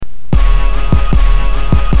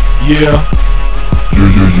Yeah.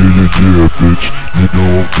 Yeah, bitch, you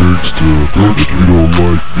know I'm gangsta. If you don't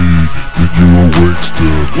like me, then you a wanksta.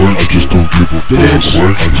 I just don't give a fuck.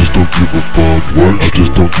 I just don't give a fuck. I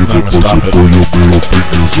just don't give a fuck. So throw your middle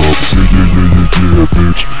fingers up. Yeah,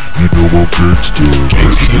 bitch, you know I'm gangsta.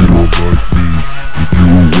 If you don't like me, then you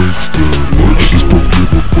a wanksta. I just don't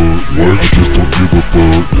give a fuck. I just don't give a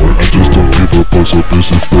fuck. I just don't give a fuck. So bitch,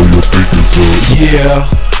 throw your fingers up. Yeah.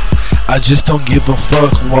 I just don't give a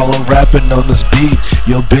fuck while I'm rapping on this beat.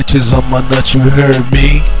 Yo bitches on my nuts, you heard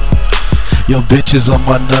me? Yo bitches on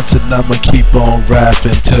my nuts and I'ma keep on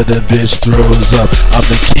rapping till the bitch throws up. I'm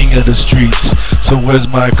the king of the streets, so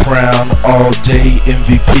where's my crown? All day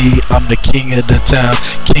MVP, I'm the king of the town.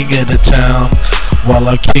 King of the town. While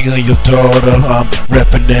I'm king of your daughter, I'm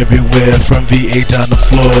reppin' everywhere from VA down to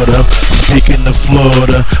Florida. Speaking of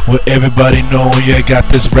Florida, where everybody know you got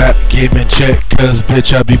this rap game in check. Cause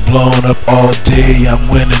bitch, I be blown up all day, I'm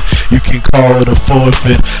winning. You can call it a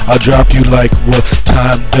forfeit. I'll drop you like what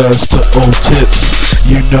time does to old tits.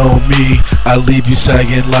 You know me, I leave you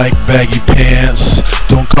sagging like baggy pants.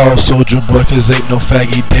 Don't call Soldier Boy cause ain't no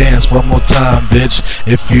faggy dance. One more time, bitch.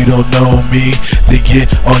 If you don't know me, then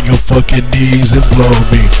get on your fucking knees and blow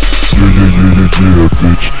me. Yeah,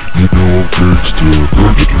 bitch, you know I'm gangsta.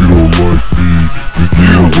 If you don't like me, then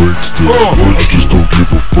you a wanksta. I just don't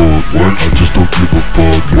give a fuck. I just don't give a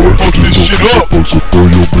fuck. I just don't give a fuck. So throw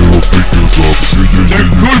your middle fingers up. Yeah,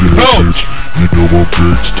 bitch, you know I'm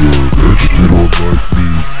gangsta. If you don't like me,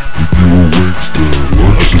 then you a wanksta.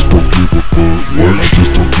 I just don't give a fuck. I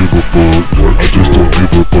just don't give a fuck. I just don't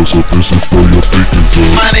give a fuck. So bitch, throw your fingers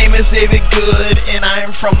up. My name is David Good and I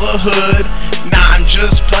am from the hood. Nah, I'm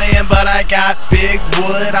just playing, but I got big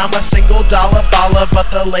wood. I'm a single dollar baller, but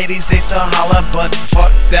the ladies they still holler. But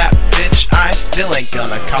fuck that bitch, I still ain't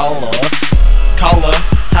gonna call her.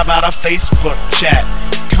 How about a Facebook chat?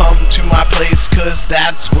 Come to my place cause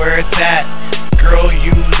that's where it's at. Girl,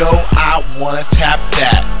 you know I wanna tap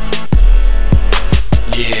that.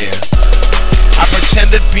 Yeah. I pretend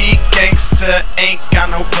to be gangsta, ain't got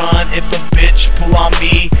no gun. If a bitch pull on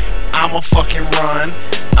me, I'ma fucking run.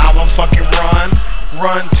 I'ma fucking run.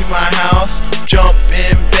 Run to my house, jump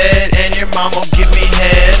in bed, and your mama give me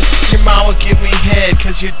head. Your mama give me head,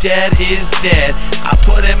 cause your dad is dead. I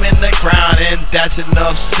put him in the ground, and that's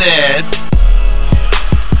enough said.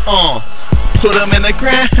 Put him in the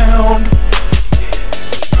ground.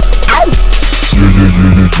 Ow! Yeah,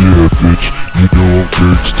 bitch, you know I'm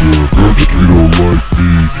gangsta. If you don't like me,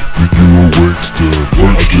 then you a wanksta.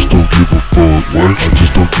 I just don't give a fuck. I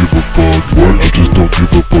just don't give a fuck. I just don't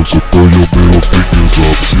give a fuck. So throw your middle fingers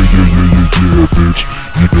up. Yeah, bitch,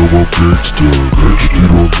 you know I'm gangsta. If you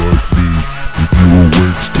don't like me, then you a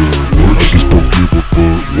wanksta. I just don't give a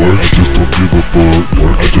fuck. I just don't give a fuck.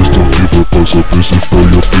 I just don't give a fuck. So bitch, throw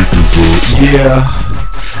your fingers up. Yeah.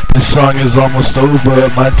 This song is almost over.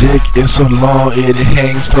 My dick is so long it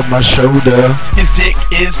hangs from my shoulder. His dick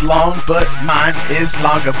is long, but mine is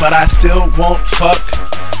longer. But I still won't fuck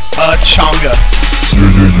a chonga.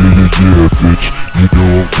 Yeah, bitch, you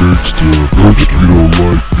know I'm gangsta. If you don't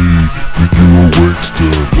like me, then you a wanksta.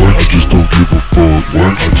 I just don't give a fuck.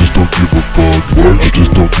 I just don't give a fuck. I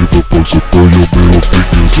just don't give a fuck. So throw your middle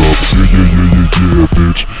fingers up. Yeah,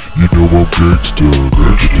 bitch, you know I'm gangsta.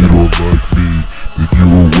 If you don't like me, then you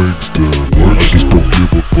a wanksta. I just don't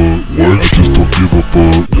give a fuck. I just don't give a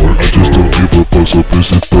fuck. I just don't give a fuck. So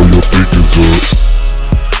bitch, throw your fingers up.